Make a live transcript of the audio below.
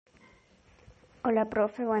Hola,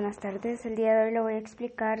 profe, buenas tardes. El día de hoy le voy a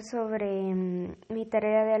explicar sobre mi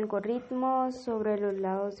tarea de algoritmos, sobre los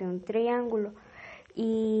lados de un triángulo.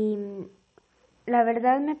 Y la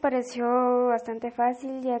verdad me pareció bastante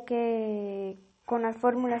fácil, ya que con las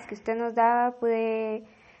fórmulas que usted nos daba pude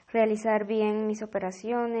realizar bien mis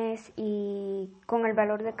operaciones y con el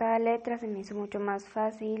valor de cada letra se me hizo mucho más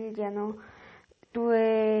fácil. Ya no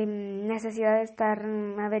tuve necesidad de estar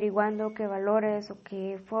averiguando qué valores o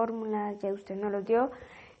qué fórmulas, ya usted nos los dio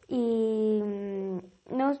y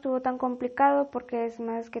no estuvo tan complicado porque es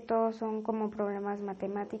más que todo son como problemas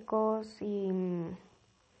matemáticos y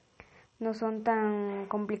no son tan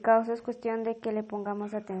complicados, es cuestión de que le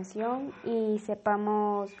pongamos atención y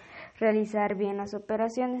sepamos realizar bien las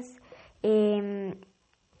operaciones.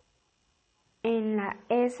 En la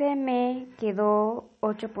S me quedó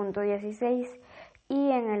 8.16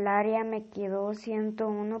 y en el área me quedó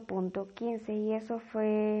 101.15 y eso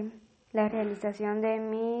fue la realización de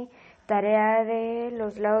mi tarea de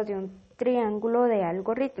los lados de un triángulo de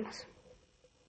algoritmos.